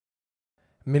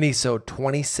Minisode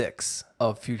 26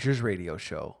 of Futures Radio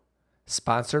Show,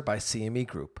 sponsored by CME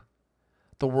Group,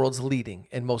 the world's leading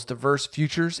and most diverse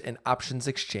futures and options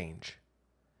exchange.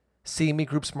 CME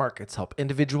Group's markets help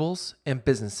individuals and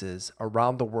businesses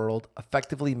around the world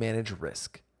effectively manage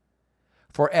risk.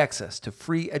 For access to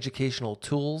free educational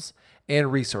tools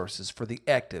and resources for the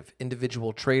active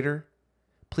individual trader,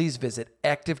 please visit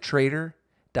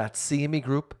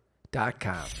activetrader.cmegroup.com.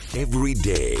 Every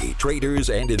day, traders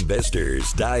and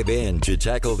investors dive in to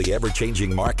tackle the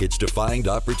ever-changing markets to find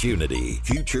opportunity.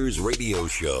 Futures Radio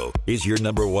Show is your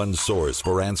number one source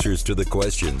for answers to the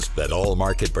questions that all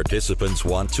market participants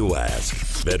want to ask.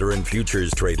 Veteran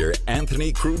futures trader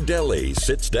Anthony Crudele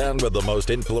sits down with the most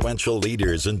influential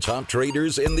leaders and top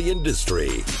traders in the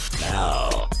industry.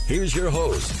 Now, here's your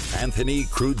host, Anthony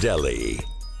Crudele.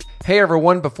 Hey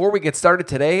everyone, before we get started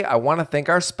today, I want to thank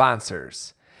our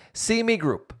sponsors. CME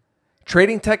Group,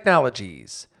 Trading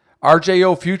Technologies,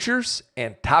 RJO Futures,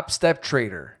 and Top Step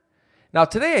Trader. Now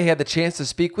today I had the chance to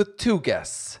speak with two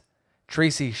guests,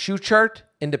 Tracy Shuchart,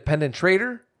 independent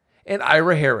trader, and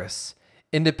Ira Harris,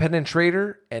 independent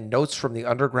trader and notes from the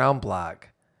Underground blog.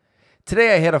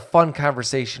 Today I had a fun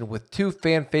conversation with two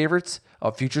fan favorites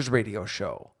of Futures Radio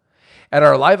Show. At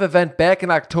our live event back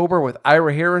in October with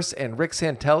Ira Harris and Rick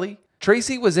Santelli,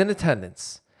 Tracy was in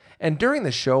attendance. And during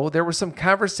the show, there was some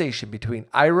conversation between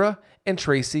Ira and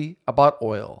Tracy about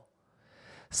oil.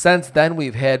 Since then,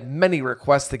 we've had many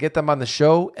requests to get them on the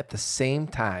show at the same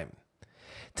time.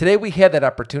 Today, we had that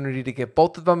opportunity to get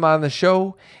both of them on the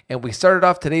show, and we started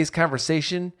off today's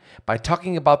conversation by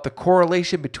talking about the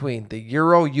correlation between the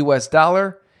euro US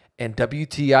dollar and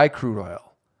WTI crude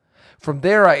oil. From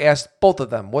there, I asked both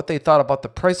of them what they thought about the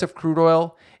price of crude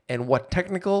oil and what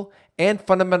technical and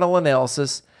fundamental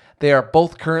analysis they are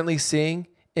both currently seeing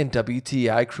in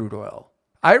WTI crude oil.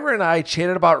 Ira and I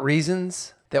chatted about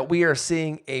reasons that we are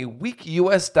seeing a weak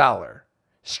US dollar,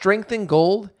 strength in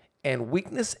gold, and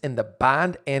weakness in the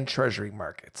bond and treasury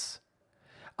markets.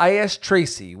 I asked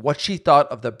Tracy what she thought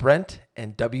of the Brent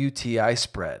and WTI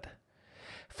spread.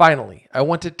 Finally, I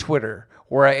went to Twitter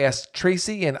where I asked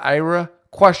Tracy and Ira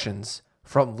questions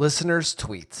from listeners'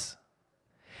 tweets.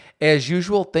 As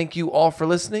usual, thank you all for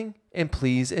listening, and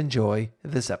please enjoy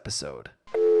this episode.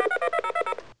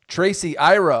 Tracy,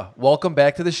 Ira, welcome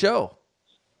back to the show.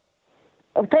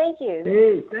 Oh, thank you.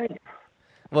 Hey, thanks.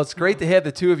 Well, it's great to have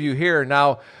the two of you here.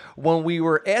 Now, when we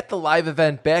were at the live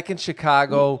event back in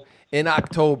Chicago in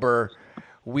October,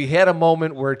 we had a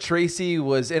moment where Tracy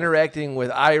was interacting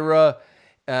with Ira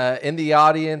in the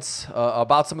audience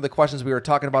about some of the questions we were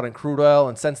talking about in crude oil.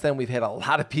 And since then, we've had a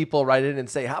lot of people write in and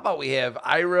say, how about we have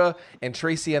Ira and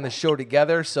Tracy on the show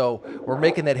together? So we're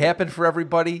making that happen for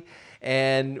everybody.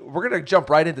 And we're going to jump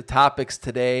right into topics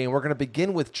today. And we're going to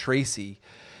begin with Tracy.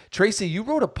 Tracy, you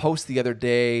wrote a post the other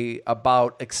day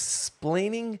about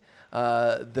explaining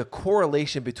the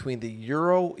correlation between the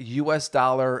euro, US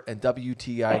dollar, and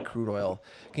WTI crude oil.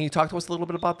 Can you talk to us a little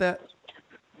bit about that?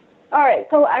 All right.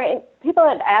 So people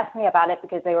had asked me about it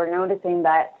because they were noticing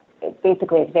that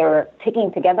basically they were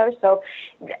ticking together. So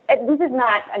this is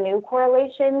not a new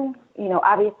correlation. You know,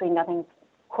 obviously nothing's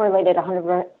correlated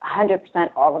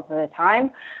 100% all of the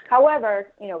time.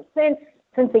 However, you know, since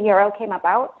the euro came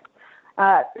about,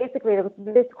 basically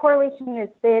this correlation has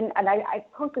been, and I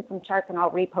posted some charts and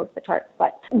I'll repost the charts,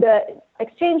 but the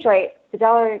exchange rate, the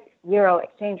dollar-euro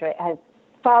exchange rate has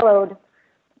followed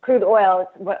crude oil.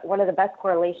 Is one of the best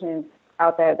correlations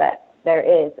out there that there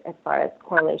is as far as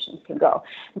correlations can go.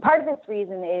 And part of this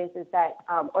reason is that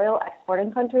oil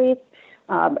exporting countries,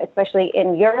 especially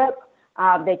in Europe,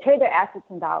 they trade their assets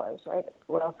in dollars, right?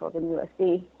 Oil sold in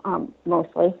USD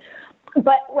mostly.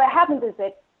 But what happens is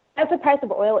that as the price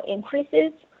of oil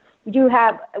increases, you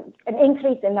have an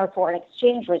increase in their foreign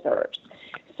exchange reserves.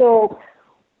 So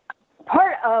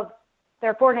part of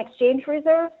their foreign exchange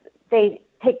reserves, they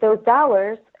take those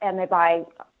dollars and they buy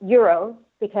euros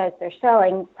because they're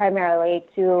selling primarily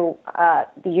to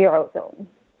the Eurozone.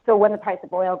 So when the price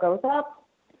of oil goes up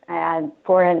and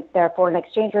their foreign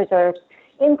exchange reserves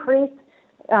increase,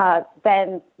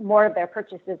 then more of their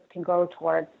purchases can go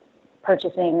towards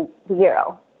purchasing the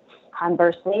euro.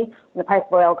 Conversely, when the price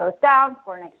of oil goes down,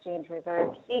 foreign exchange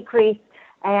reserves decrease,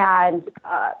 and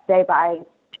they buy,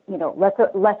 you know,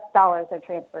 less dollars are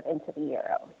transferred into the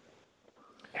euro.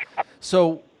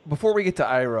 So before we get to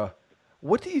Ira,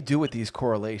 what do you do with these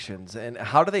correlations, and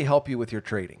how do they help you with your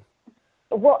trading?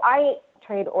 Well, I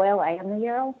trade oil and the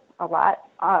euro a lot.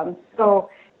 So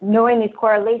knowing these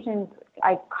correlations,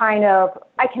 I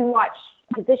can watch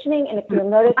positioning, and if you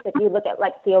notice, if you look at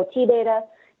like COT data,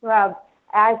 you have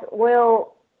as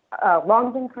oil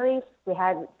longs increase, we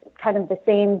had kind of the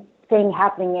same thing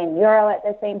happening in Euro at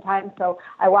the same time. So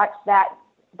I watched that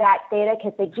data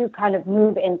because they do kind of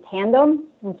move in tandem.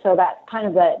 And so that's kind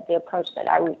of the approach that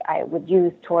I would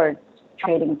use towards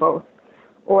trading both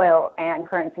oil and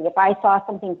currency. If I saw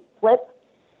something flip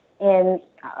in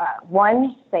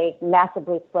one, say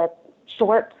massively flip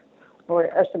short or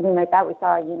something like that, we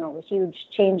saw, a huge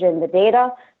change in the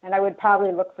data, and I would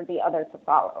probably look for the other to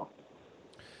follow.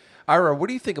 Ira, what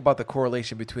do you think about the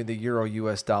correlation between the euro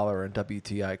US dollar and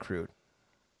WTI crude?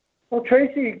 Well,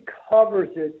 Tracy covers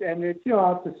it, and it's,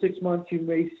 after 6 months, you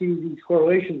may see these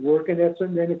correlations work, and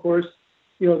then, of course,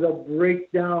 they'll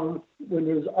break down when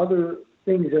there's other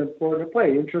things that are important to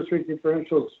play. Interest rate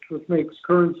differentials, which makes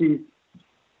currency,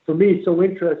 for me, so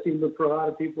interesting, but for a lot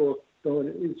of people,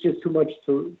 it's just too much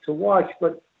to watch.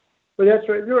 But that's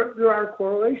right. There are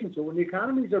correlations. So when the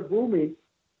economies are booming,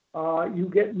 you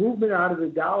get movement out of the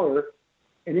dollar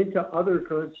and into other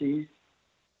currencies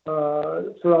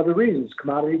for other reasons,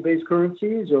 commodity-based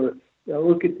currencies, or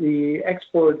look at the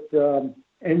export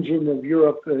engine of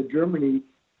Europe. Germany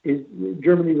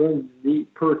runs the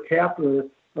per capita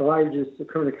the largest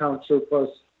current account surplus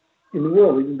in the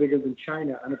world, even bigger than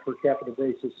China on a per capita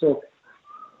basis. So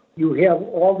you have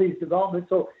all these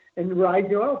developments. And the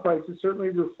rising oil prices certainly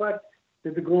reflect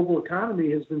that the global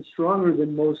economy has been stronger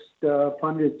than most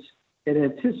pundits had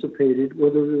anticipated.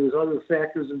 Whether there's other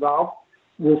factors involved,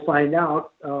 we'll find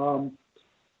out.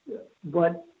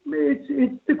 But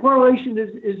the correlation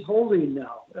is holding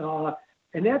now.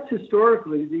 And that's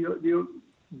historically the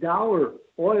dollar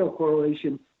oil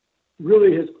correlation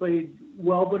really has played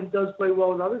well, but it does play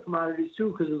well with other commodities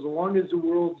too, because as long as the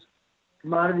world's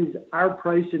commodities are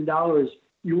priced in dollars,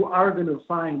 you are going to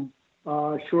find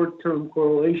short-term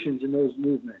correlations in those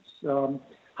movements.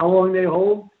 How long they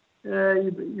hold,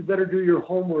 you better do your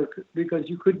homework, because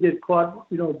you could get caught,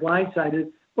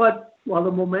 blindsided. But while the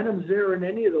momentum's there in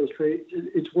any of those trades,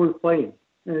 it's worth playing.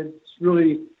 And it's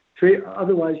really,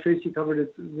 otherwise, Tracy covered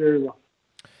it very well.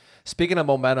 Speaking of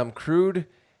momentum, crude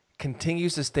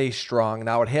continues to stay strong.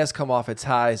 Now, it has come off its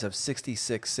highs of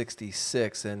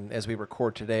 66, and as we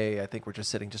record today, I think we're just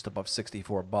sitting just above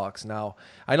 $64. Now,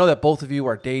 I know that both of you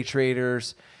are day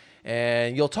traders,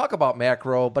 and you'll talk about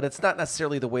macro, but it's not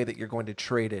necessarily the way that you're going to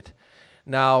trade it.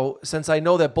 Now, since I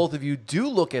know that both of you do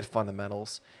look at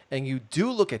fundamentals and you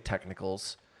do look at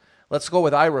technicals, let's go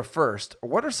with Ira first.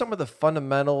 What are some of the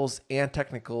fundamentals and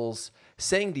technicals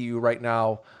saying to you right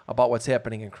now about what's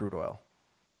happening in crude oil?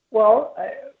 Well,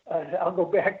 I'll go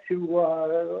back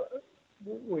to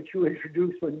what you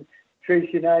introduced when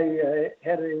Tracy and I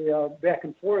had a back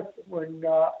and forth when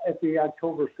at the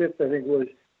October 5th, I think, was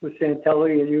with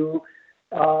Santelli and you.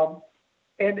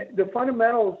 And the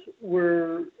fundamentals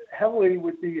were heavily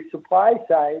with the supply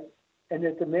side, and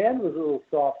the demand was a little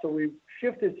soft. So we've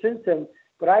shifted since then.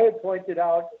 But I had pointed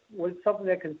out something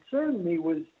that concerned me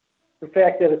was the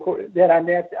fact that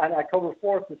on October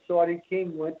 4th, the Saudi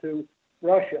king went to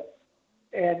Russia.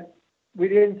 And we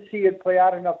didn't see it play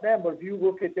out enough then, but if you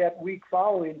look at that week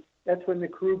following, that's when the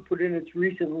crude put in its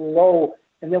recent low,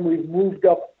 and then we've moved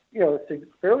up,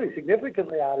 fairly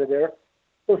significantly out of there.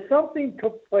 So something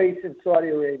took place in Saudi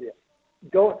Arabia.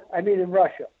 In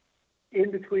Russia,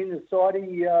 in between the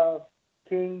Saudi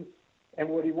king and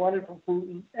what he wanted from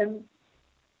Putin, and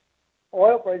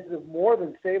oil prices have more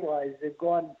than stabilized. They've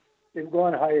gone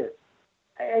higher.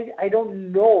 I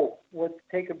don't know what's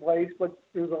taken place, but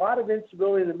there's a lot of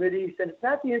instability in the Mideast, and it's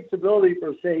not the instability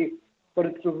per se, but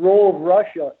it's the role of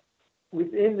Russia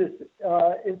within this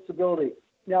instability.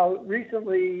 Now,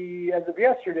 recently, as of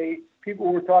yesterday,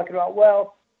 people were talking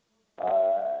about,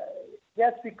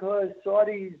 that's because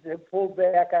Saudis have pulled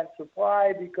back on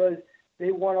supply because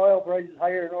they want oil prices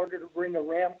higher in order to bring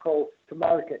Aramco to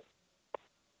market.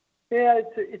 Yeah,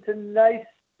 it's a nice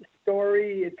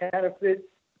story. It kind of fits.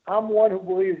 I'm one who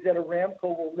believes that Aramco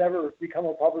will never become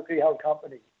a publicly held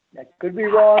company. That could be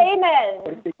wrong.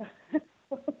 Amen.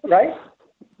 Right?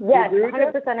 Yes,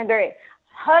 100% agree.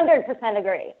 100%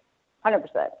 agree.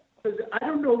 100%. Because I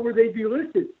don't know where they'd be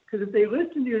listed. Because if they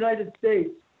list in the United States,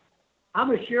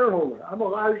 I'm a shareholder. I'm a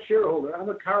large shareholder. I'm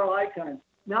a Carl Icahn.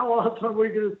 Now all of a sudden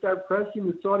we're going to start pressing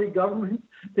the Saudi government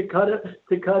to cut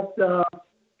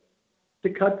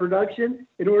production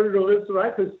in order to list the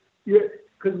right.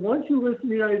 Because once you list in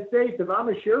the United States, if I'm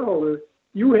a shareholder,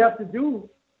 you have to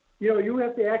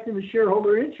act in the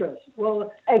shareholder interest.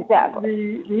 Well,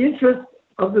 exactly. The interest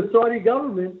of the Saudi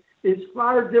government is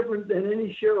far different than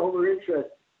any shareholder interest.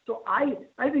 So I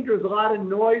think there's a lot of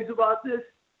noise about this.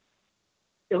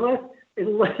 Unless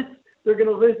they're going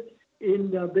to list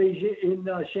in Beijing, in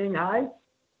Shanghai,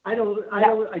 I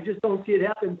just don't see it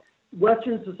happen.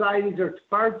 Western societies are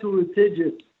far too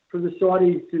litigious the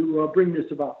Saudis to bring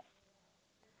this about.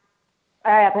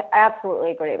 I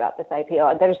absolutely agree about this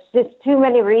IPO. There's just too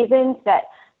many reasons that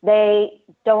they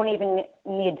don't even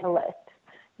need to list.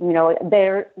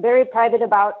 They're very private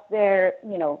about their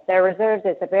reserves.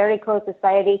 It's a very closed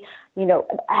society.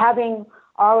 Having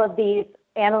all of these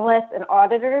analysts and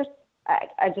auditors,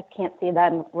 I just can't see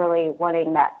them really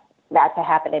wanting that to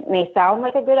happen. It may sound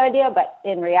like a good idea, but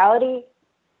in reality,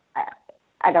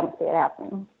 I don't see it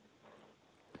happening.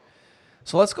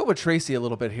 So let's go with Tracy a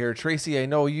little bit here. Tracy, I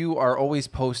know you are always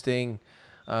posting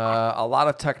a lot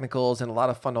of technicals and a lot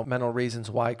of fundamental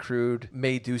reasons why crude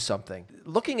may do something.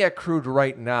 Looking at crude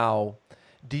right now,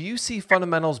 do you see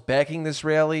fundamentals backing this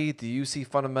rally? Do you see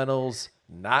fundamentals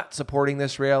not supporting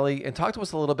this rally? And talk to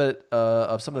us a little bit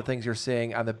of some of the things you're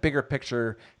seeing on the bigger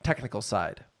picture technical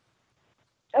side.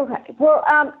 Okay. Well,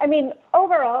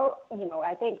 overall,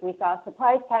 I think we saw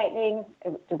supply tightening.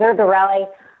 It deserved a rally.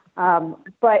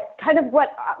 But kind of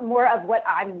more of what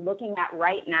I'm looking at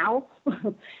right now,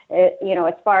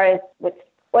 as far as with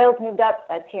oil's moved up,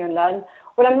 that's here and done.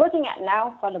 What I'm looking at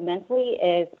now fundamentally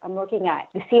is I'm looking at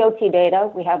the COT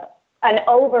data. We have an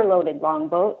overloaded long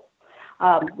boat.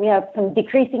 We have some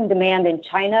decreasing demand in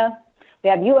China. We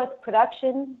have U.S.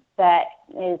 production that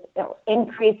is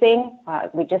increasing.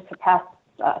 We just surpassed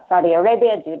Saudi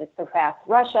Arabia due to surpass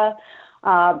Russia.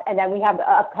 And then we have the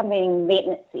upcoming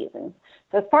maintenance season.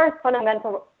 So as far as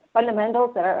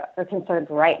fundamentals that are concerned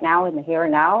right now in the here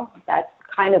and now, that's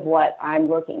kind of what I'm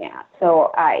looking at.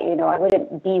 So I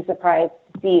wouldn't be surprised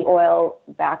to see oil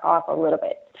back off a little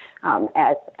bit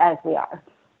as we are.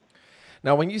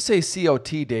 Now, when you say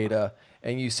COT data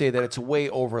and you say that it's way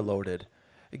overloaded,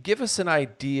 give us an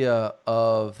idea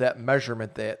of that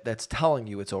measurement that's telling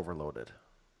you it's overloaded.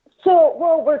 So,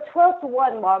 we're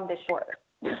 12-1 long to short.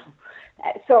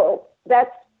 So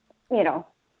that's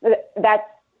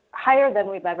higher than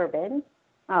we've ever been.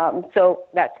 So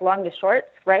that's long to short,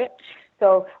 right?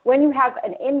 So when you have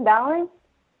an imbalance,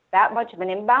 that much of an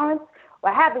imbalance,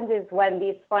 what happens is when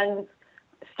these funds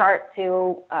start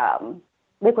to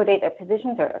liquidate their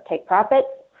positions or take profits,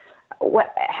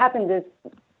 what happens is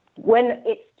when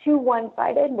it's too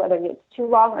one-sided, whether it's too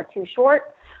long or too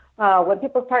short, when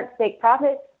people start to take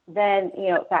profits, then,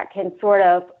 that can sort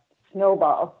of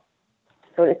snowball,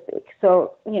 so to speak.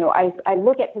 So, I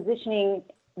look at positioning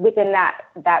within that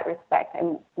respect,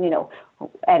 and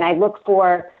and I look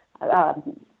for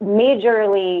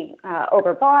majorly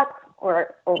overbought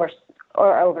or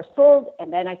oversold,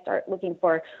 and then I start looking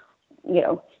for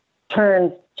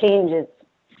turns, changes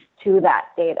to that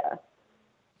data.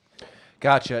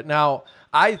 Gotcha. Now,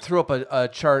 I threw up a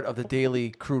chart of the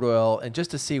daily crude oil and just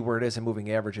to see where it is in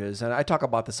moving averages, and I talk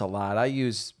about this a lot. I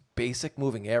use basic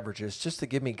moving averages just to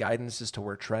give me guidance as to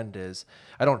where trend is.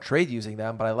 I don't trade using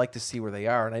them, but I like to see where they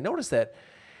are. And I noticed that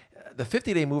the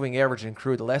 50-day moving average in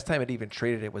crude, the last time it even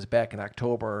traded it was back in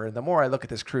October. And the more I look at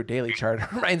this crude daily chart, it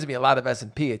reminds me a lot of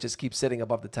S&P. It just keeps sitting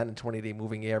above the 10 and 20-day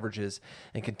moving averages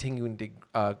and continuing to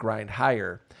grind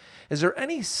higher. Is there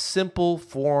any simple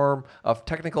form of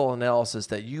technical analysis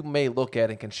that you may look at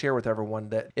and can share with everyone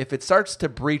that if it starts to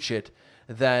breach it,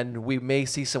 then we may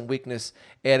see some weakness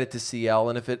added to CL.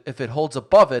 And if it holds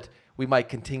above it, we might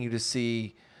continue to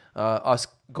see us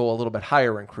go a little bit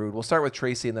higher in crude. We'll start with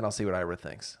Tracy, and then I'll see what Ira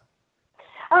thinks.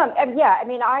 I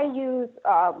use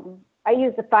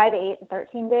the 5, 8, and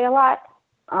 13-day a lot.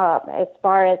 As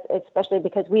far as, especially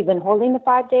because we've been holding the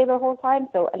 5-day the whole time.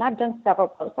 So, and I've done several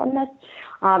posts on this.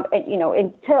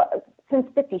 Since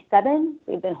 57,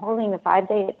 we've been holding the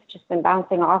 5-day. It's just been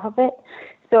bouncing off of it.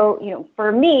 So,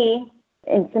 for me,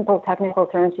 in simple technical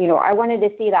terms, I wanted to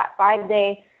see that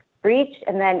 5-day breach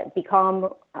and then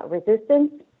become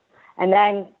resistance, and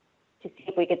then to see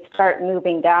if we could start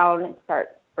moving down and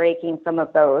start breaking some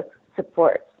of those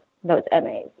supports, those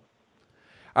MAs.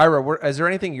 Ira, is there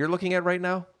anything you're looking at right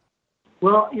now?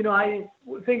 Well,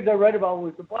 things I read about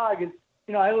with the blog is,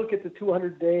 I look at the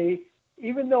 200-day,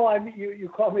 even though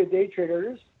you call me a day trader,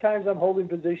 there's times I'm holding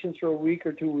positions for a week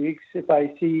or 2 weeks if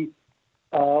I see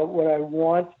what I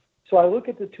want. So I look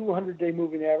at the 200-day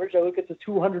moving average. I look at the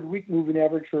 200-week moving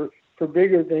average for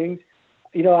bigger things.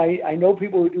 I know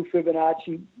people who do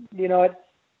Fibonacci.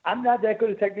 I'm not that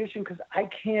good a technician because I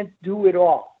can't do it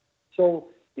all. So,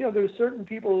 there's certain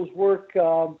people whose work,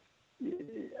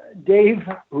 Dave,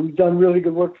 who's done really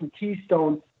good work from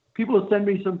Keystone, people send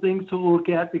me some things to look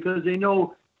at because they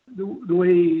know the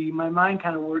way my mind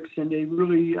kind of works, and they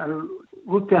really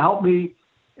look to help me,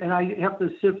 and I have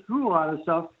to sift through a lot of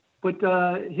stuff. But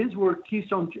his work,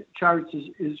 Keystone Charts,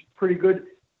 is pretty good.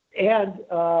 And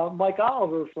Mike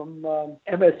Oliver from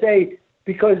MSA,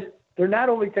 because they're not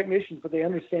only technicians, but they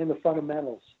understand the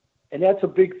fundamentals. And that's a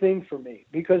big thing for me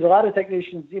because a lot of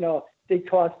technicians, they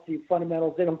toss the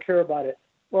fundamentals. They don't care about it.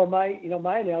 Well, my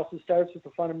analysis starts with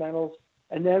the fundamentals.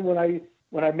 And then when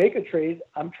I make a trade,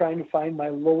 I'm trying to find my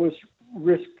lowest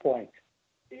risk point.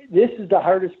 This is the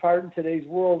hardest part in today's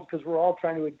world because we're all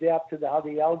trying to adapt to how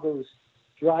the algos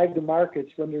drive the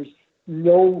markets when there's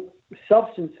no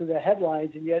substance to the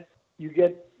headlines, and yet you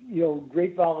get,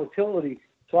 great volatility.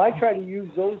 So I try to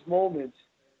use those moments,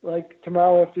 like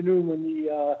tomorrow afternoon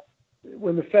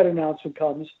when the Fed announcement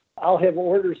comes. I'll have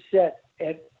orders set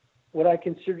at what I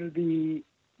consider to be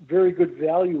very good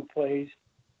value plays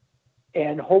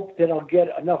and hope that I'll get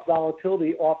enough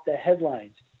volatility off the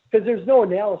headlines because there's no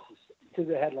analysis to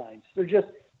the headlines.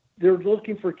 They're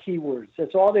looking for keywords.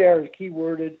 That's all they are, is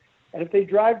keyworded. And if they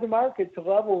drive the market to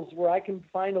levels where I can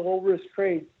find a low risk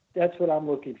trade, that's what I'm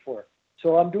looking for.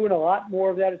 So I'm doing a lot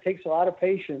more of that. It takes a lot of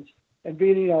patience. And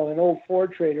being, an old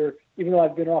Ford trader, even though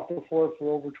I've been off the Ford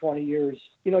for over 20 years,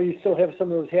 you still have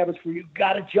some of those habits where you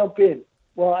got to jump in.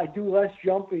 Well, I do less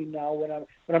jumping now. When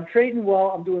I'm trading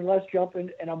well, I'm doing less jumping,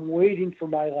 and I'm waiting for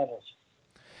my levels.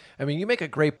 I mean, you make a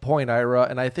great point, Ira,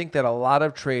 and I think that a lot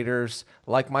of traders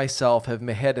like myself have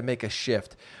had to make a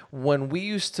shift. When we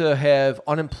used to have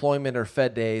unemployment or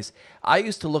Fed days, I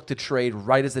used to look to trade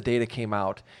right as the data came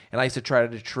out, and I used to try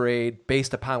to trade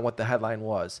based upon what the headline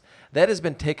was. That has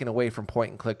been taken away from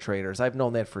point-and-click traders. I've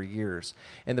known that for years.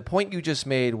 And the point you just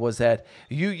made was that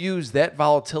you use that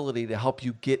volatility to help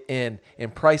you get in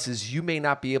prices you may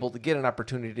not be able to get an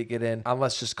opportunity to get in on,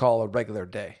 let's just call a regular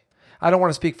day. I don't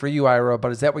want to speak for you, Ira,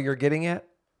 but is that what you're getting at?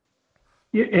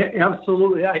 Yeah,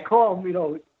 absolutely. I call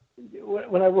them,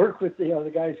 when I work with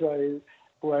the guys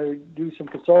who I do some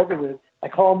consulting with, I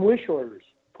call them wish orders.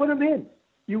 Put them in.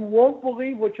 You won't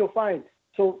believe what you'll find.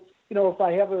 So, if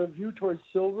I have a view towards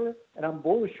silver and I'm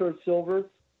bullish towards silver,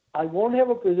 I won't have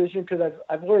a position because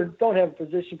I've learned don't have a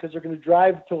position because they're going to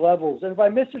drive to levels. And if I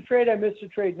miss a trade, I miss a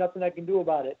trade. Nothing I can do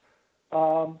about it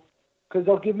because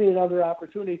they'll give me another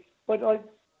opportunity. But like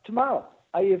tomorrow,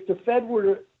 if the Fed were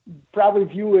to probably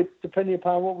view it, depending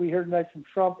upon what we heard tonight from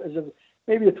Trump, as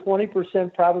maybe a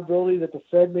 20% probability that the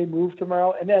Fed may move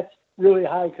tomorrow. And that's really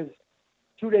high because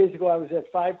 2 days ago I was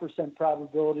at 5%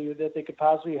 probability that they could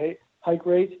possibly hike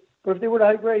rates. But if they were to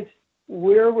hike rates,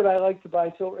 where would I like to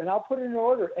buy silver? And I'll put it in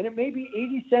order. And it may be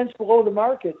 80 cents below the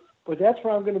market, but that's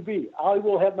where I'm going to be. I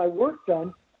will have my work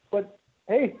done. But,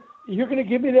 hey, you're going to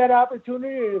give me that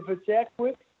opportunity. And if it's that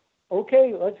quick,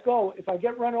 okay, let's go. If I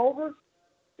get run over,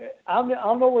 I'll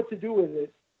know what to do with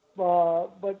it.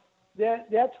 But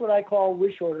that's what I call a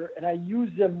wish order. And I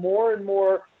use them more and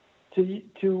more to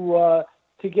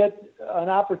get an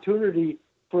opportunity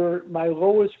for my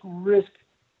lowest risk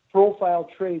profile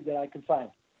trade that I can find.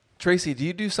 Tracy, do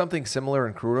you do something similar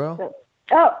in crude oil?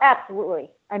 Oh,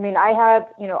 absolutely. I mean, I have,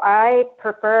 I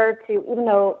prefer to, even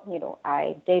though,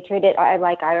 I day trade it, I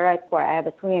like IRA where I have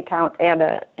a swing account and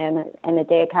a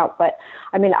day account. But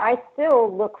I mean, I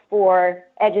still look for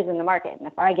edges in the market. And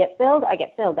if I get filled, I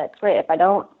get filled. That's great. If I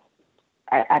don't,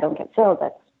 I don't get filled.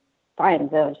 That's fine.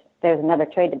 There's another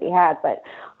trade to be had. But,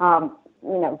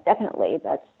 definitely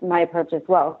that's my approach as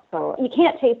well. So you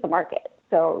can't chase the market.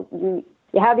 So you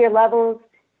have your levels,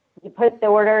 you put the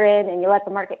order in, and you let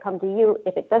the market come to you.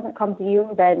 If it doesn't come to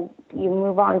you, then you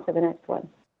move on to the next one.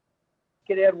 I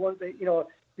could add one thing,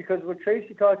 because what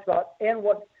Tracy talks about and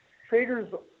what traders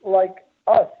like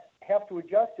us have to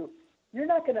adjust to, you're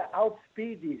not going to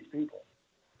outspeed these people.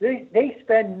 They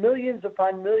spend millions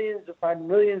upon millions upon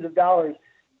millions of dollars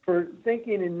for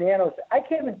thinking in nanoseconds. I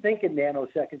can't even think in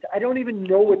nanoseconds. I don't even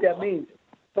know what that means.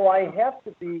 So I have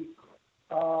to be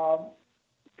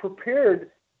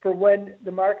prepared for when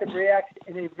the market reacts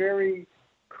in a very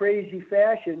crazy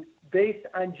fashion based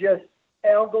on just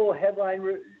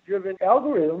headline-driven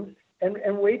algorithms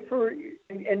and wait for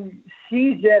and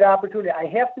seize that opportunity. I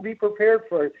have to be prepared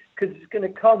for it because it's going to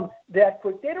come that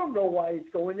quick. They don't know why it's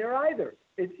going there either.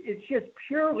 It's just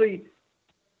purely,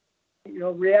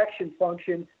 reaction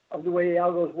function of the way the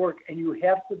algos work, and you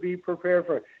have to be prepared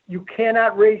for it. You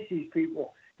cannot race these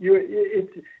people.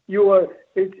 It's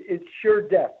sure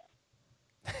death.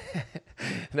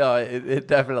 No, it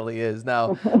definitely is.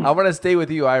 Now, I want to stay with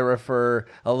you, Ira, for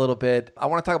a little bit. I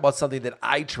want to talk about something that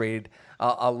I trade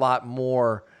a lot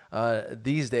more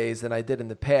these days than I did in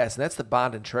the past, and that's the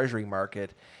bond and treasury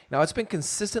market. Now, it's been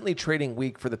consistently trading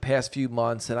weak for the past few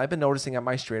months, and I've been noticing on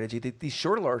my strategy that these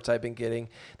short alerts I've been getting,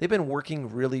 they've been working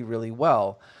really, really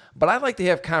well. But I like to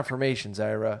have confirmations,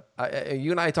 Ira.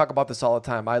 You and I talk about this all the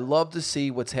time. I love to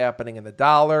see what's happening in the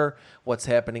dollar, what's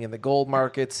happening in the gold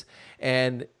markets,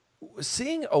 and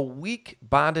seeing a weak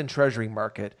bond and treasury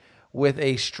market with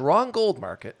a strong gold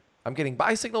market I'm getting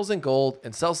buy signals in gold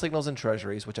and sell signals in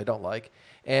treasuries, which I don't like.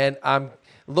 And I'm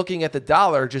looking at the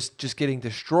dollar just getting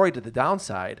destroyed to the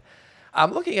downside.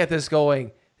 I'm looking at this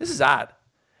going, this is odd.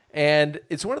 And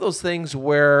it's one of those things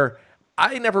where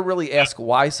I never really ask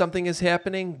why something is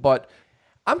happening, but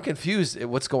I'm confused at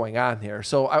what's going on here.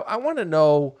 So I want to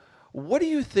know, what do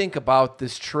you think about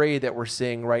this trade that we're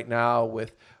seeing right now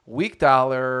with weak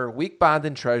dollar, weak bond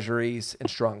and treasuries, and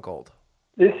strong gold?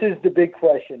 This is the big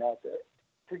question out there.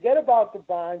 Forget about the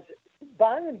bonds.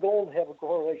 Bond and gold have a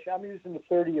correlation. I'm using the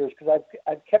 30 years because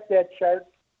I've kept that chart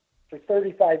for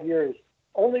 35 years,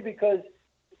 only because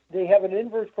they have an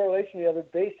inverse correlation together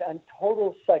based on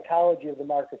total psychology of the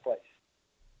marketplace.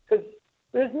 Because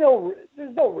there's no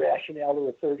rationale to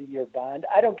a 30-year bond.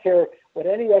 I don't care what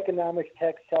any economics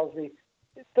text tells me.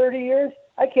 30 years,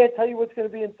 I can't tell you what's going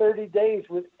to be in 30 days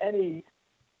with any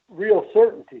real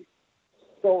certainty.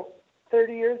 So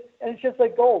 30 years, and it's just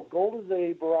like gold. Gold is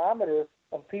a barometer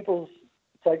of people's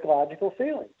psychological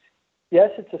feelings.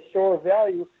 Yes, it's a store of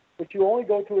value, but you only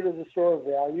go to it as a store of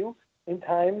value in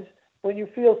times when you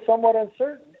feel somewhat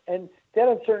uncertain, and that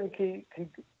uncertainty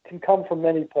can come from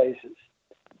many places.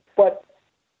 But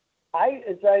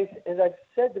as I've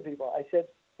said to people, I said,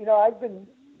 I've been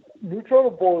neutral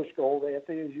to bullish gold,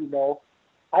 Anthony, as you know.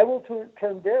 I will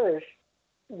turn bearish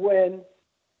when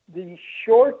the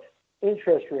short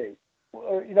interest rate,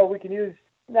 or, we can use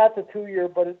not the 2-year,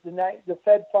 but the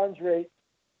Fed funds rate,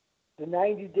 the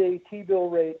 90-day T-bill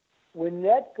rate, when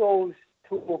that goes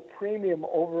to a premium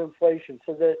over inflation.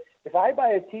 So that if I buy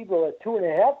a T-bill at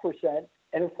 2.5%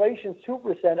 and inflation's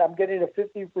 2%, I'm getting a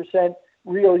 50%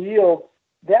 real yield.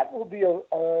 That will be a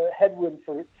headwind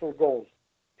for gold,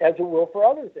 as it will for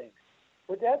other things.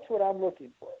 But that's what I'm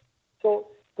looking for. So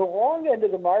the long end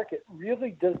of the market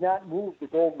really does not move the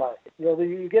gold market.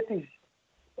 You get these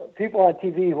people on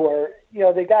TV who are,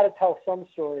 they got to tell some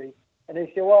story, and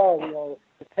they say, well,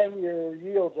 the 10-year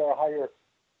yields are higher.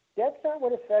 That's not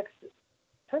what affects it.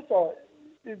 First of all,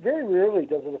 it very rarely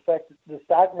does it affect the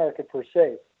stock market per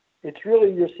se. It's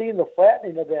really, you're seeing the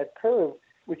flattening of that curve,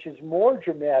 which is more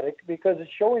dramatic because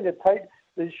it's showing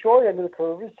the short end of the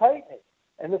curve is tightening,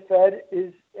 and the Fed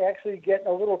is actually getting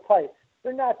a little tight.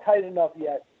 They're not tight enough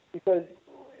yet because,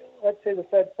 let's say the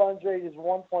Fed funds rate is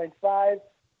 1.5,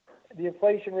 the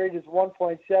inflation rate is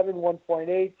 1.7,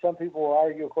 1.8. Some people will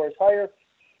argue, of course, higher.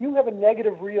 You have a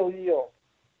negative real yield.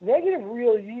 Negative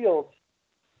real yields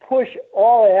push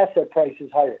all asset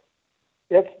prices higher.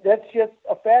 That's just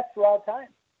a fact throughout time,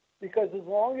 because as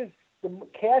long as the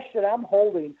cash that I'm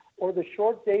holding or the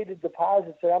short-dated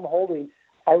deposits that I'm holding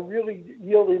are really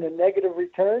yielding a negative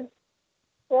return,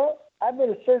 well, I'm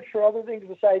going to search for other things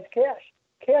besides cash.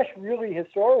 Cash really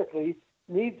historically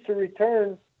needs to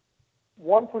return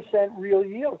 1% real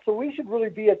yield. So we should really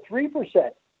be at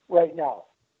 3% right now.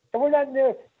 And we're not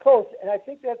near close. And I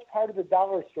think that's part of the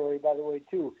dollar story, by the way,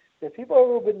 too. That people are a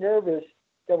little bit nervous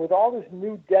that with all this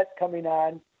new debt coming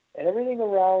on and everything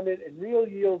around it and real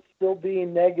yields still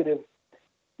being negative,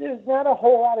 there's not a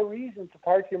whole lot of reason to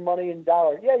park your money in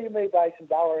dollars. Yeah, you may buy some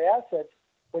dollar assets,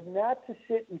 but not to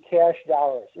sit in cash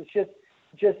dollars. It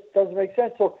just doesn't make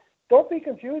sense. So don't be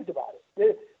confused about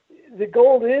it. The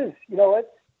gold is,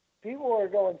 people are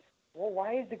going, well,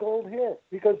 why is the gold here?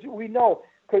 Because we know,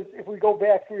 because if we go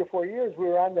back 3 or 4 years, we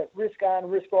were on the risk-on,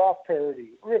 risk-off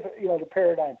parity, the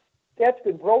paradigm. That's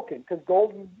been broken because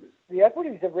gold and the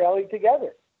equities have rallied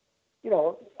together.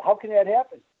 How can that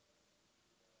happen?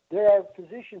 There are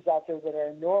positions out there that are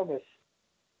enormous,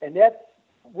 and that's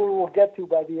where we'll get to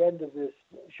by the end of this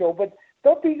show. But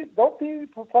don't be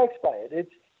perplexed by it.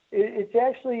 It's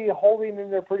actually holding in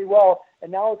there pretty well,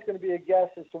 and now it's going to be a guess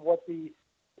as to what the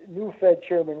new Fed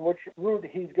chairman, which route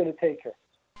he's going to take here.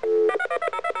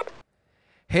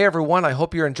 Hey everyone, I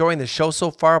hope you're enjoying the show so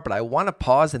far, but I want to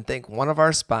pause and thank one of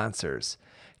our sponsors,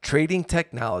 Trading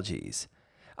Technologies.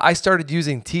 I started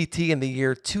using TT in the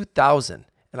year 2000,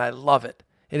 and I love it.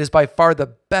 It is by far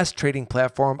the best trading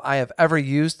platform I have ever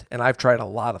used, and I've tried a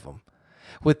lot of them.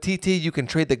 With TT, you can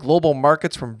trade the global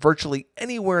markets from virtually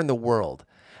anywhere in the world.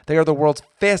 They are the world's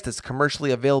fastest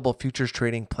commercially available futures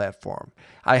trading platform.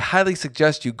 I highly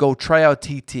suggest you go try out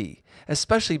TT,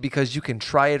 especially because you can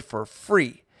try it for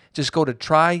free. Just go to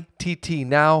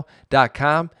tryttnow.com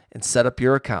and set up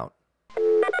your account.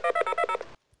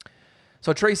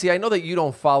 So Tracy, I know that you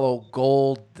don't follow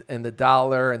gold and the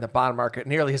dollar and the bond market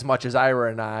nearly as much as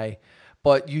Ira and I,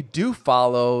 but you do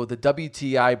follow the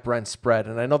WTI Brent spread,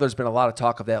 and I know there's been a lot of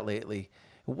talk of that lately.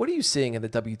 What are you seeing in the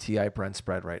WTI Brent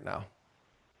spread right now?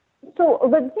 So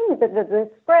the thing is that the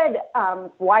spread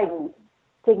widened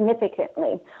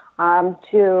significantly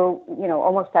to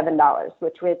almost $7,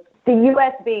 which with the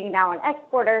U.S. being now an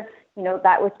exporter,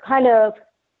 that was kind of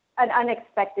an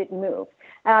unexpected move.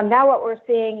 Now what we're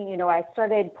seeing, I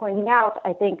started pointing out,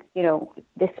 I think,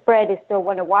 the spread is still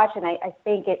one to watch, and I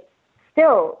think it's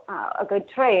still a good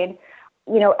trade.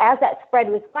 As that spread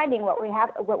was finding,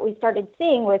 what we started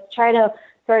seeing was China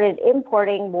started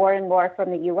importing more and more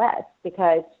from the U.S.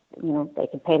 because, they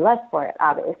could pay less for it,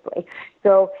 obviously.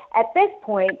 So at this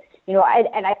point,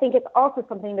 I think it's also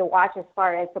something to watch as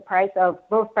far as the price of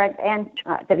both Brent and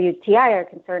WTI are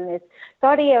concerned, is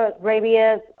Saudi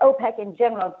Arabia, OPEC in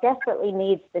general, desperately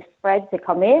needs the spread to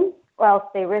come in, or else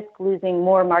they risk losing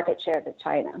more market share to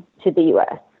China, to the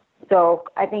U.S. So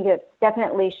I think it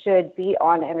definitely should be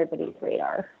on everybody's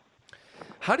radar.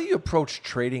 How do you approach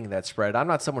trading that spread? I'm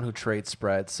not someone who trades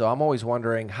spreads, so I'm always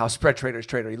wondering how spread traders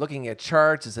trade. Are you looking at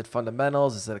charts? Is it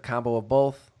fundamentals? Is it a combo of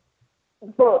both?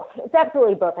 Both. It's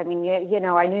absolutely both. I mean,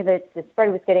 I knew that the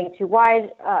spread was getting too wide,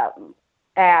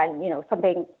 and, it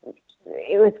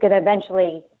was going to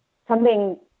eventually,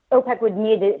 OPEC would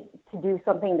need to do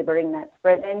something to bring that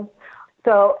spread in.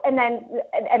 So, and then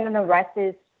the rest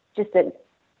is just a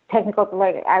technical,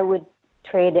 like I would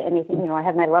trade anything. I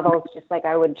have my levels just like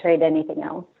I would trade anything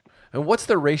else. And what's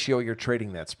the ratio you're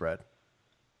trading that spread?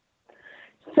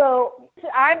 So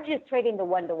I'm just trading the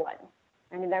 1-to-1.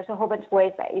 I mean, there's a whole bunch of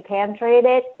ways that you can trade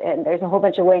it, and there's a whole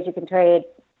bunch of ways you can trade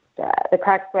the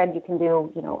crack spread. You can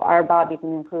do, RBOB. You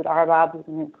can include RBOB. You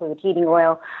can include heating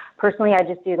oil. Personally, I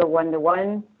just do the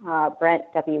 1-to-1 Brent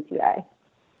WTI.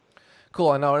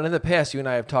 Cool. And in the past, you and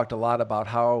I have talked a lot about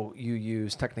how you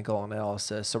use technical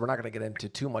analysis, so we're not going to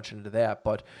get too much into that.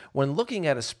 But when looking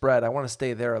at a spread, I want to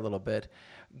stay there a little bit.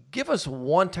 Give us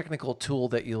one technical tool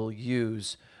that you'll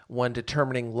use when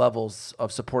determining levels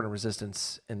of support and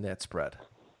resistance in that spread.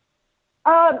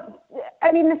 I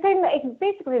mean, it's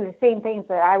basically the same things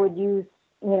that I would use,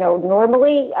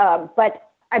 normally, but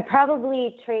I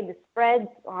probably trade the spreads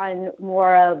on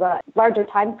more of a larger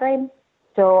time frame.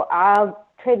 So I'll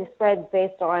trade the spreads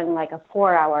based on like a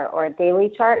 4-hour or a daily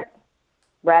chart,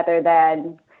 rather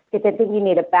than, because I think you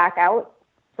need to back out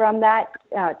from that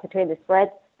to trade the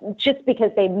spreads, just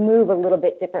because they move a little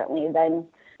bit differently than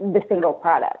the single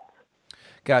product.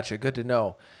 Gotcha. Good to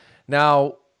know.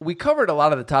 Now, we covered a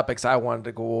lot of the topics I wanted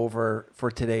to go over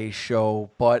for today's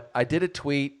show, but I did a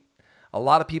tweet. A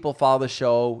lot of people follow the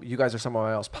show. You guys are some of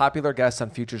my most popular guests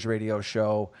on Futures Radio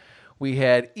Show. We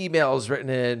had emails written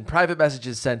in, private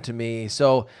messages sent to me.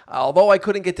 So although I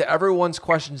couldn't get to everyone's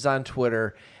questions on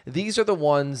Twitter, these are the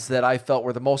ones that I felt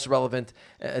were the most relevant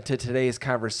to today's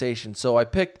conversation. So I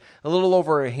picked a little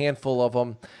over a handful of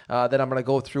them that I'm going to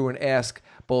go through and ask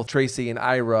both Tracy and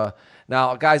Ira.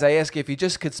 Now, guys, I ask you if you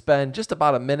just could spend just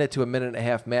about a minute to a minute and a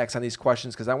half max on these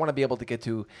questions, because I want to be able to get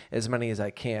to as many as I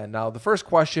can. Now, the first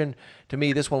question, to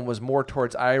me, this one was more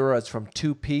towards Ira. It's from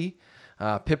 2P.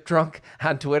 Pip Drunk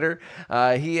on Twitter.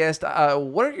 He asked,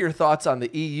 what are your thoughts on the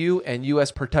EU and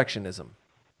U.S. protectionism?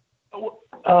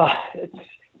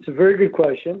 It's a very good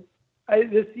question.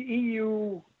 This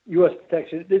EU-U.S.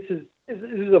 protection, this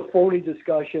is a phony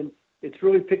discussion. It's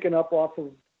really picking up off of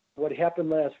what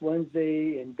happened last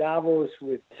Wednesday in Davos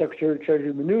with Secretary of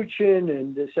Treasury Mnuchin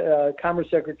and this Commerce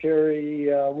Secretary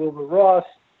Wilbur Ross,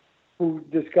 who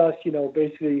discussed,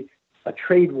 basically a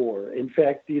trade war. In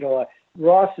fact,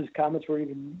 Ross's comments were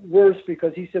even worse,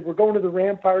 because he said, we're going to the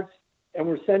ramparts and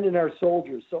we're sending our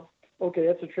soldiers. So, okay,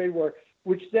 that's a trade war,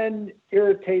 which then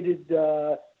irritated.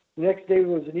 The next day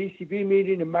was an ECB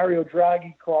meeting, and Mario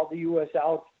Draghi called the U.S.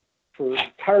 out for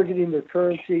targeting their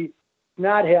currency.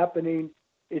 Not happening.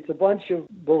 It's a bunch of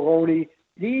baloney.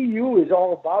 The EU is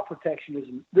all about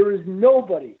protectionism. There is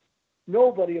nobody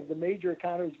of the major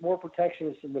economies more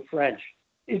protectionist than the French.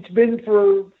 It's been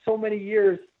for so many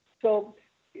years. So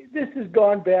this has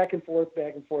gone back and forth.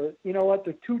 You know what?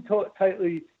 They're too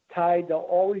tightly tied. They'll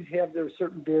always have their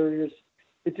certain barriers.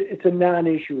 It's a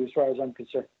non-issue as far as I'm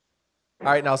concerned. All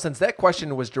right. Now, since that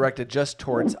question was directed just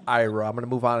towards Ira, I'm going to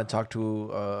move on and talk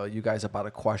to you guys about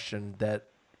a question that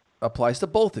applies to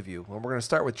both of you. And we're going to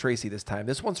start with Tracy this time.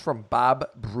 This one's from Bob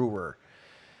Brewer.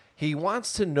 He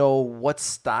wants to know what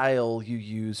style you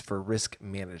use for risk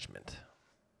management.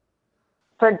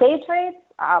 For day trades,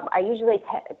 I usually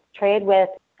trade with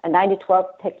a 9 to 12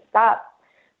 tick stop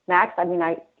max. I mean,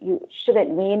 you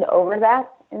shouldn't lean over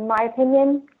that, in my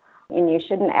opinion, and you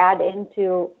shouldn't add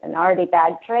into an already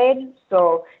bad trade.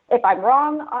 So if I'm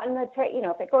wrong on the trade,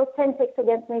 if it goes 10 ticks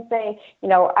against me, say,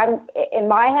 I'm in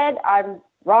my head, I'm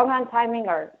wrong on timing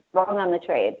or wrong on the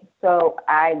trade. So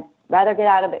I'd rather get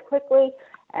out of it quickly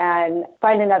and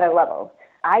find another level.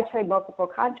 I trade multiple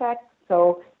contracts,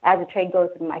 so as a trade goes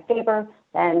in my favor,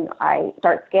 then I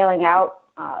start scaling out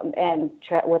and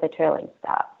with a trailing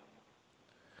stop.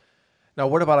 Now,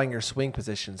 what about on your swing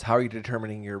positions? How are you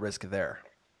determining your risk there?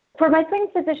 For my swing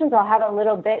positions, I'll have a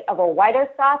little bit of a wider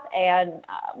stop, and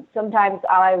sometimes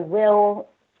I will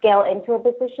scale into a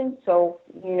position. So,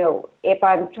 if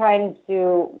I'm trying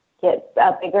to get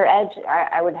a bigger edge,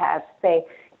 I would have, say,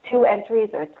 2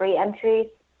 entries or 3 entries,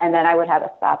 and then I would have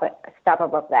a stop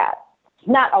above that.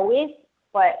 Not always,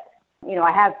 but,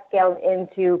 I have scaled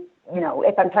into,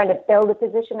 if I'm trying to build a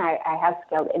position, I have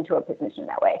scaled into a position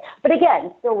that way. But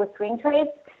again, still with swing trades,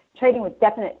 trading with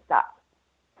definite stops.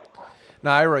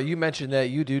 Now, Ira, you mentioned that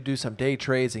you do some day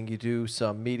trades and you do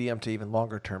some medium to even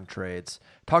longer term trades.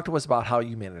 Talk to us about how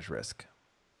you manage risk.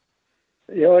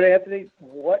 You know what, Anthony,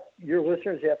 what your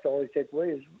listeners have to always take away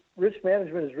is risk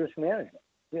management is risk management.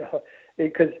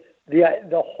 Because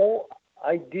the whole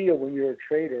idea when you're a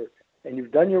trader and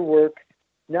you've done your work,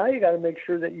 now you got to make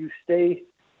sure that you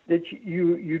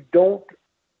don't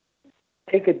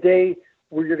take a day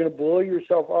where you're going to blow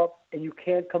yourself up and you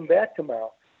can't come back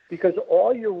tomorrow, because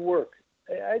all your work,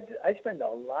 I spend a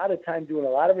lot of time doing a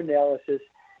lot of analysis,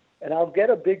 and I'll get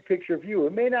a big picture view.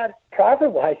 It may not,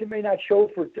 profit-wise, it may not show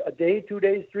for a day, 2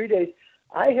 days, 3 days.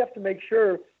 I have to make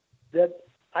sure that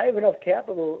I have enough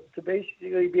capital to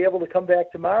basically be able to come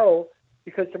back tomorrow,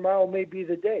 because tomorrow may be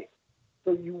the day.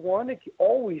 So you want to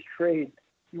always trade.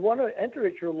 You want to enter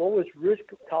at your lowest risk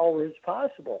tolerance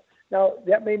possible. Now,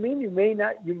 that may mean you may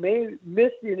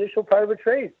miss the initial part of a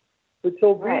trade, but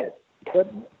so be it.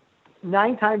 But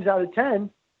 9 times out of 10,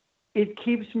 it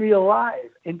keeps me alive.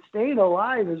 And staying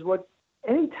alive is what,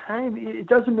 anytime, it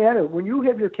doesn't matter. When you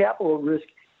have your capital at risk,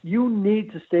 you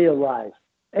need to stay alive.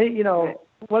 And,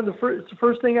 one of the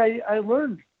first thing I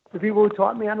learned, the people who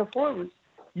taught me on the floor, was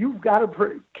you've got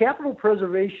to, capital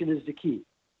preservation is the key.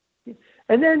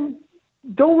 And then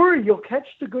don't worry, you'll catch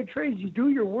the good trades. You do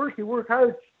your work, you work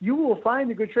hard, you will find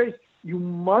the good trades. You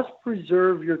must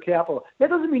preserve your capital.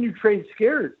 That doesn't mean you trade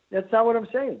scared. That's not what I'm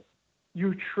saying.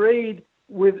 You trade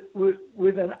with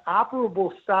an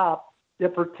operable stop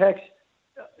that protects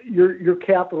your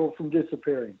capital from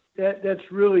disappearing. That's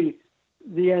really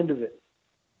the end of it.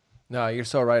 No, you're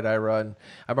so right, Ira. And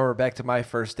I remember back to my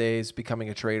first days becoming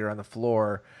a trader on the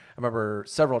floor. I remember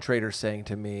several traders saying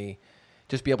to me,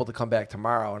 just be able to come back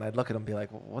tomorrow. And I'd look at them and be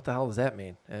like, well, what the hell does that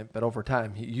mean? But over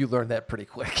time, you learn that pretty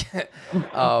quick.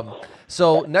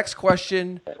 So next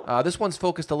question. This one's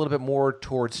focused a little bit more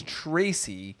towards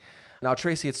Tracy. Now,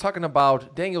 Tracy, it's talking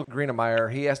about Daniel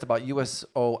Greenemeyer. He asked about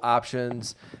USO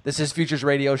options. This is Futures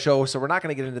Radio Show, so we're not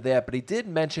going to get into that. But he did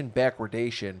mention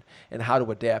backwardation and how to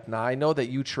adapt. Now, I know that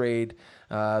you trade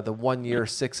the 1 year,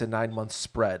 6 and 9 month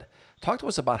spread. Talk to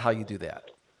us about how you do that.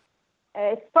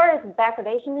 As far as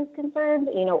backwardation is concerned,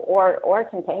 or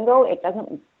contango, it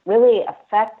doesn't really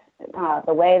affect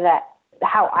the way that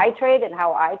how I trade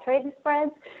the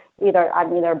spreads.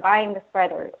 I'm either buying the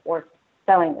spread or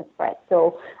selling the spread.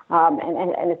 So,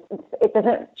 and it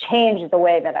doesn't change the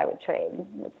way that I would trade.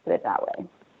 Let's put it that way.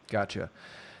 Gotcha.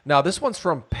 Now, this one's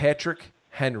from Patrick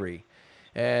Henry,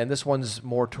 and this one's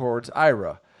more towards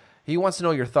Ira. He wants to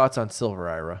know your thoughts on silver,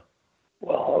 Ira.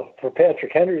 Well, for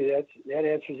Patrick Henry, that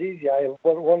answer's easy. I have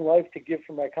one life to give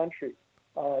for my country.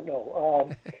 I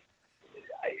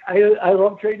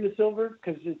love trading the silver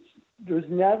because there's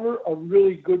never a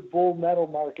really good bull metal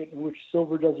market in which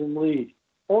silver doesn't lead.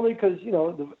 Only because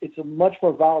it's a much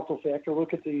more volatile factor.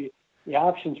 Look at the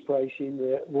options pricing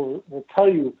that will tell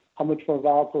you how much more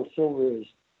volatile silver is.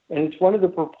 And it's one of the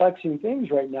perplexing things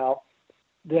right now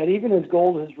that even as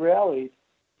gold has rallied,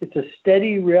 it's a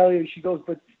steady rally as she goes,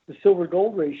 but the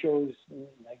silver-gold ratio is,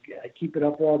 I keep it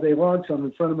up all day long, so I'm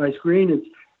in front of my screen. It's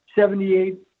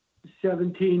 78-17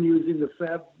 using the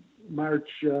Feb March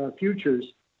futures,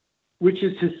 which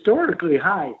is historically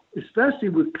high, especially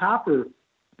with copper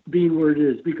being where it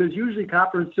is, because usually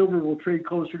copper and silver will trade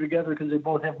closer together because they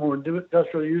both have more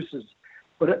industrial uses.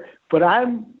 But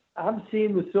I'm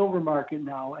seeing the silver market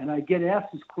now, and I get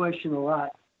asked this question a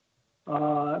lot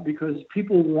because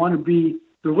people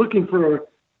they're looking for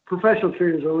professional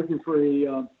traders are looking for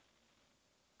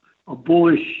a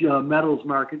bullish metals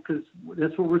market because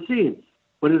that's what we're seeing.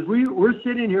 But as we're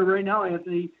sitting here right now,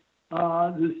 Anthony,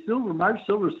 the March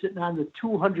silver is sitting on the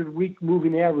 200-week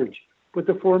moving average, but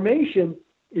the formation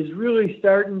is really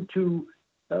starting to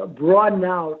broaden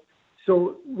out.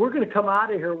 So we're going to come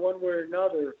out of here one way or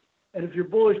another. And if you're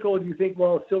bullish gold, you think,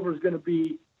 well, silver is going to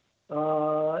be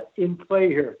in play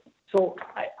here. So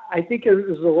I think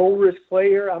there's a low risk play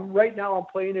here. Right now I'm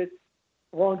playing it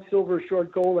long silver,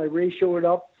 short gold. I ratio it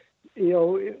up.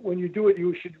 When you do it,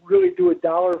 you should really do it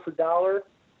dollar for dollar.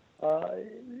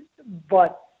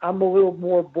 But I'm a little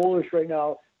more bullish right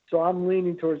now, so I'm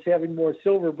leaning towards having more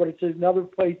silver. But it's another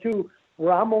play too.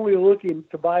 where I'm only looking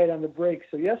to buy it on the break.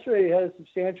 So yesterday it had a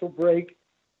substantial break,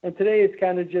 and today it's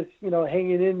kind of just,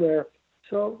 hanging in there.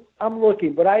 So I'm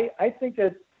looking, but I think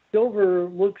that silver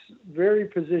looks very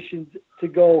positioned to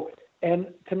go.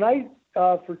 And tonight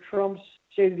for Trump's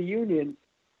State of the Union,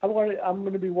 I'm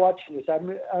going to be watching this. I'm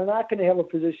not going to have a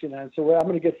position on, so I'm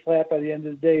going to get flat by the end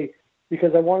of the day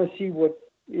because I want to see what,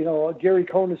 Gary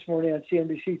Cohn this morning on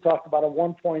CNBC talked about a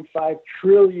 $1.5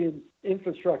 trillion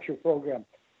infrastructure program.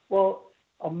 Well,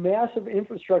 a massive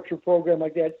infrastructure program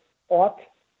like that ought,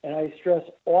 and I stress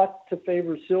ought, to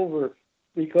favor silver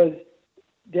because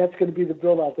that's going to be the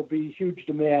build-out. There'll be huge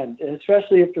demand, and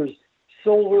especially if there's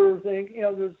solar thing.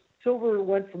 There's silver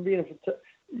went from being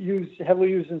heavily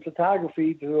used in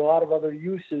photography to a lot of other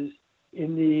uses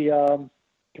in the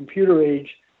computer age.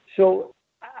 So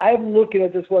I'm looking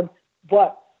at this one,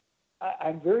 but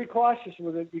I'm very cautious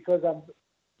with it because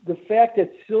the fact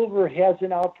that silver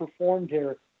hasn't outperformed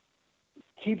here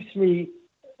keeps me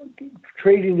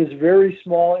trading is very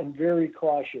small and very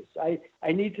cautious.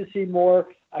 I need to see more.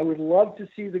 I would love to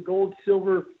see the gold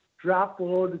silver drop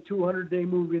below the 200-day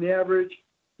moving average,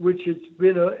 which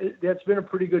that's been a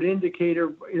pretty good indicator,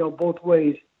 both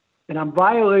ways. And I'm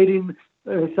violating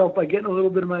myself by getting a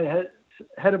little bit of my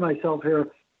head of myself here.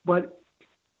 But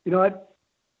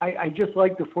I just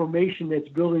like the formation that's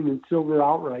building in silver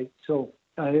outright. So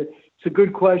it's a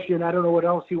good question. I don't know what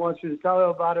else he wants me to tell you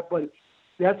about it, but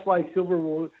that's why silver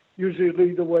will usually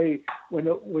lead the way when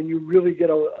you really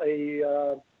get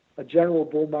a general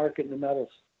bull market in the metals.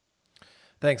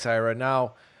 Thanks, Ira.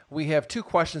 Now, we have two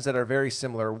questions that are very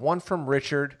similar. One from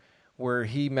Richard, where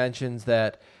he mentions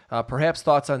that perhaps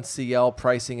thoughts on CL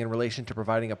pricing in relation to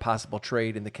providing a possible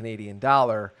trade in the Canadian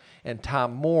dollar. And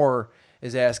Tom Moore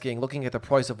is asking, looking at the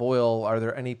price of oil, are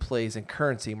there any plays in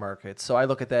currency markets? So I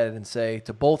look at that and say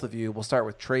to both of you, we'll start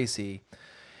with Tracy.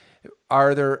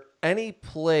 Are there any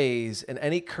plays in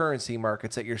any currency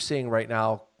markets that you're seeing right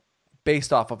now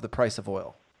based off of the price of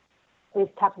oil?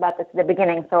 We've talked about this at the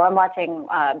beginning. So I'm watching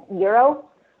Euro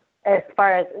as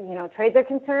far as, trades are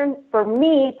concerned. For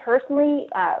me personally,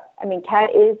 CAD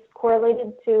is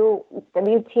correlated to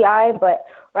WTI, but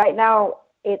right now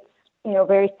it's,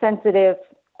 very sensitive,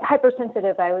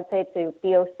 hypersensitive, I would say, to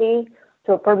BOC.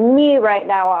 So for me right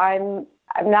now, I'm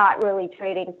not really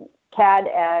trading CAD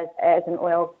as an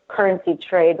oil currency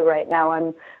trade right now.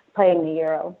 I'm playing the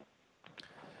Euro.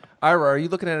 Ira, are you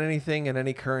looking at anything in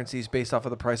any currencies based off of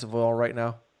the price of oil right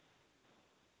now?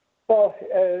 Well,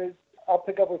 I'll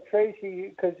pick up with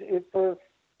Tracy because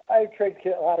I trade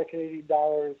a lot of Canadian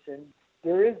dollars, and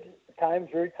there is at times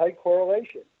very tight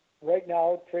correlation. Right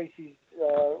now, Tracy's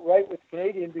right with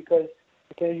Canadian because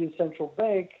the Canadian Central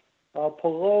Bank,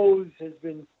 Pelosi, has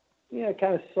been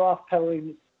kind of soft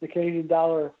pedaling the Canadian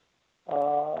dollar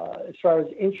as far as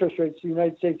interest rates. The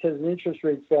United States has an interest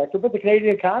rate factor, but the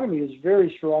Canadian economy is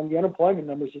very strong. The unemployment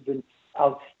numbers have been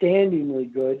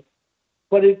outstandingly good,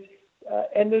 but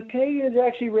and the Canadians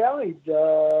actually rallied,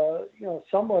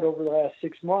 somewhat over the last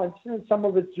 6 months, and some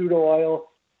of it's due to oil,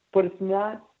 but it's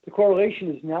not. The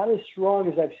correlation is not as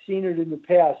strong as I've seen it in the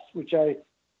past, which I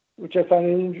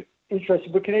find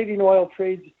interesting. But Canadian oil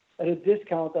trades at a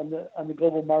discount on the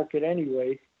global market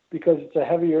anyway, because it's a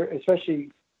heavier,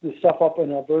 especially the stuff up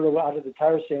in Alberta out of the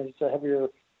tar sands. It's a heavier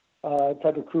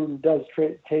type of crude and does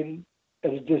trade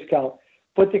at a discount.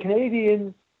 But the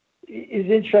Canadian is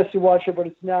interesting to watch it, but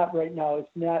it's not right now.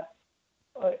 It's not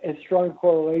as strong a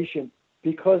correlation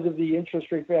because of the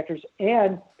interest rate factors,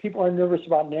 and people are nervous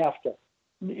about NAFTA.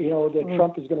 That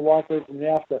Trump is going to walk away from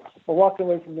NAFTA. But walking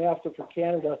away from NAFTA for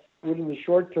Canada would, in the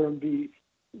short term,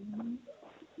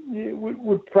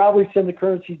 would probably send the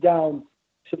currency down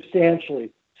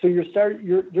substantially. So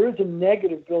there is a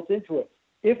negative built into it.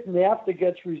 If NAFTA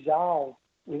gets resolved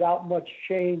without much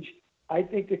change, I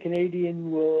think the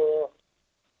Canadian will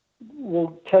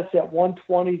test at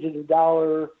 120 to the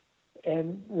dollar,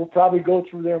 and we'll probably go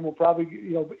through there, and we'll probably,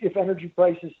 if energy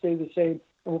prices stay the same,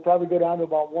 and we'll probably go down to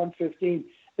about 115,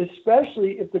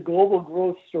 especially if the global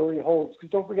growth story holds. Because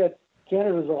don't forget,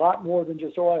 Canada is a lot more than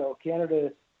just oil.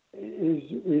 Canada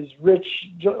is rich,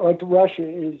 like Russia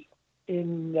is,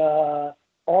 in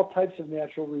all types of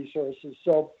natural resources.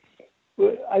 So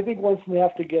I think once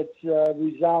NAFTA gets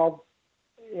resolved,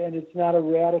 and it's not a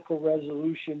radical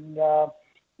resolution,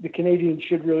 the Canadians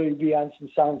should really be on some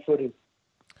sound footing.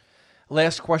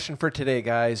 Last question for today,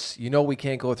 guys. We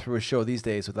can't go through a show these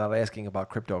days without asking about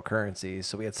cryptocurrencies.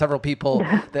 So we had several people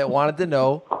that wanted to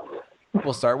know.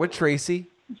 We'll start with Tracy.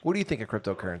 What do you think of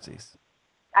cryptocurrencies?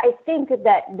 I think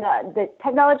that the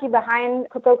technology behind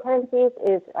cryptocurrencies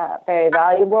is very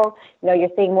valuable. You're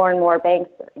seeing more and more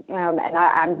banks, and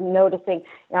I'm noticing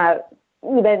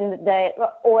even the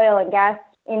oil and gas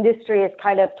industry is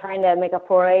kind of trying to make a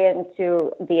foray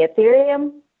into the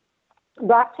Ethereum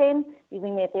blockchain,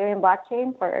 using the Ethereum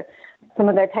blockchain for some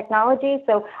of their technology.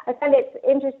 So I find it's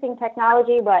interesting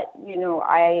technology, but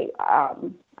I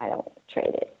don't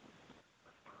trade it.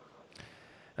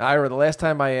 Ira, the last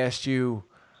time I asked you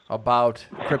about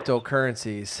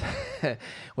cryptocurrencies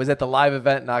was at the live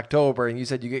event in October, and you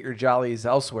said you get your jollies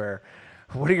elsewhere.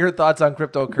 What are your thoughts on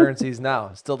cryptocurrencies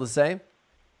now? Still the same?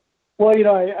 Well,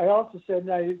 I also said,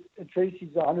 and Tracy's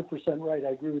 100% right, I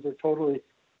agree with her totally,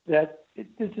 that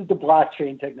this is the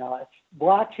blockchain technology.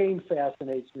 Blockchain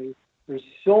fascinates me. There's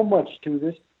so much to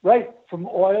this, right? From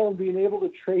oil and being able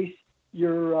to trace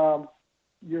your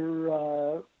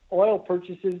oil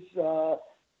purchases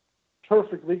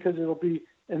perfectly, because it'll be,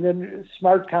 and then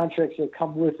smart contracts that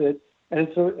come with it, and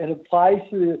so it applies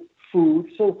to the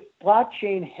food. So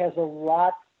blockchain has a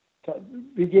lot to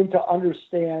begin to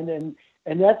understand, and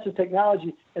that's the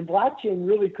technology. And blockchain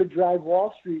really could drive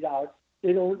Wall Street out.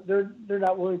 They're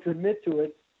not willing to admit to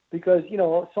it, because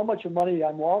so much of money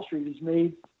on Wall Street is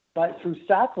made through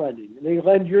stock lending. And they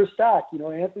lend your stock.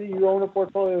 Anthony, you own a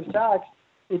portfolio of stocks.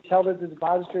 It's held at the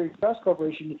Depository Trust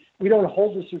Corporation. We don't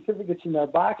hold the certificates in our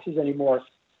boxes anymore.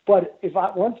 But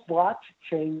once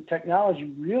blockchain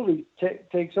technology really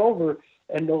takes over,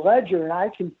 and the ledger, and I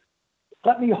can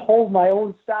let me hold my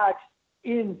own stocks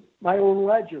in my own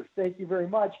ledger. Thank you very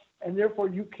much. And therefore,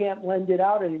 you can't lend it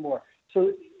out anymore.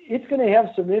 So it's going to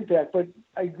have some impact. But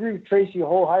I agree with Tracy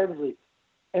wholeheartedly.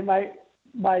 And my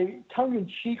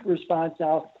tongue-in-cheek response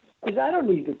now is, I don't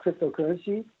need the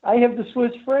cryptocurrency. I have the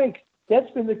Swiss franc.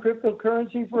 That's been the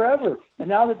cryptocurrency forever. And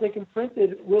now that they can print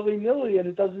it willy-nilly and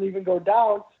it doesn't even go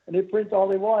down, and they print all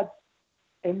they want,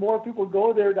 and more people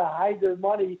go there to hide their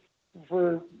money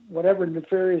for whatever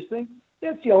nefarious thing,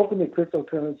 that's the ultimate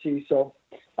cryptocurrency. So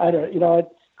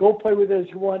go play with it as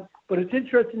you want. But it's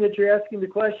interesting that you're asking the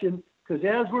question, because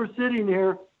as we're sitting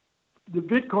here, the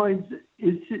Bitcoin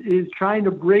is trying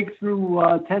to break through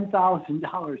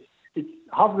 $10,000. It's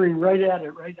hovering right at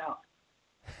it right now.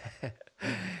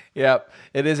 Yep,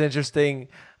 it is interesting.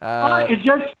 It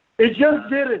just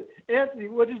did it. Anthony,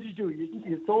 what did you do?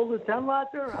 You sold a 10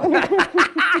 lot there?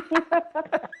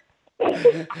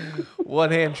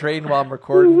 One hand trading while I'm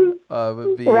recording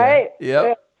would be right.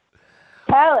 Yep.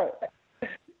 Talent.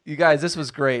 You guys, this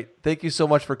was great. Thank you so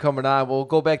much for coming on. We'll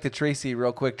go back to Tracy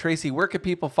real quick. Tracy, where can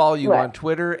people follow you on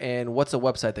Twitter, and what's a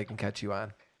website they can catch you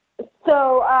on?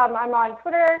 So I'm on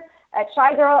Twitter at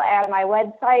Shy Girl, and my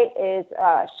website is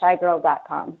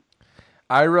shygirl.com.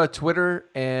 Ira, Twitter,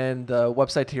 and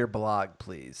website to your blog,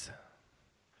 please.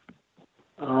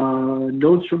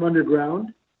 Notes from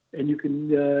Underground, and you can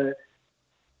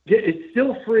get. It's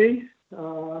still free.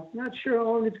 Not sure how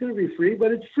long it's going to be free,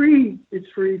 but it's free. It's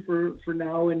free for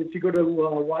now. And if you go to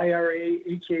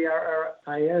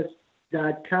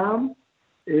YRAHARRIS.com,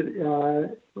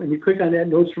 when you click on that,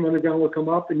 Notes from Underground will come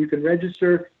up, and you can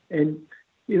register. And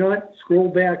you know what? Scroll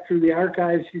back through the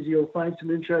archives, because you'll find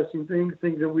some interesting things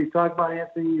that we talked about,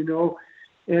 Anthony.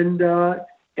 And the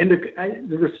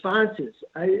responses.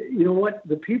 You know what?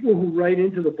 The people who write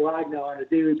into the blog now on a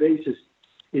daily basis,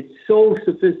 it's so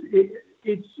sophisticated.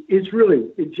 It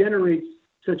generates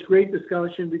such great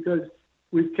discussion, because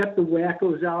we've kept the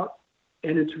wackos out,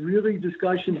 and it's really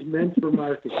discussions meant for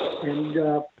markets, and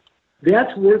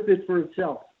that's worth it for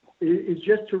itself. It's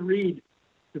just to read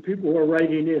the people who are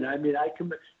writing in. I mean,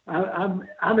 I'm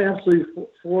absolutely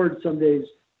floored some days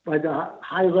by the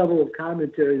high level of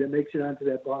commentary that makes it onto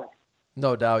that blog.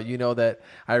 No doubt. You know that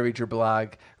I read your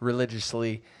blog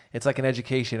religiously. It's like an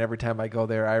education every time I go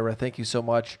there. Ira, thank you so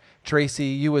much. Tracy,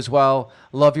 you as well.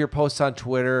 Love your posts on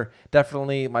Twitter.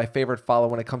 Definitely my favorite follow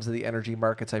when it comes to the energy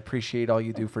markets. I appreciate all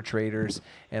you do for traders,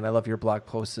 and I love your blog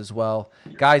posts as well.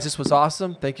 Guys, this was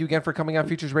awesome. Thank you again for coming on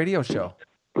Futures Radio Show.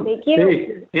 Thank you.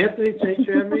 Hey, Anthony, thanks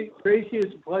for having me. Tracy,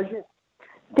 it's a pleasure.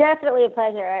 Definitely a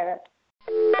pleasure, Ira.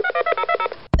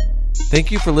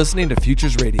 Thank you for listening to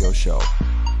Futures Radio Show.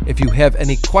 If you have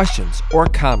any questions or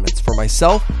comments for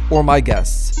myself or my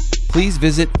guests, please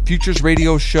visit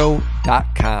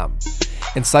futuresradioshow.com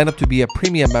and sign up to be a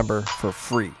premium member for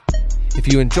free.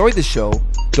 If you enjoyed the show,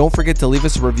 don't forget to leave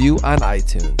us a review on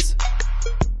iTunes.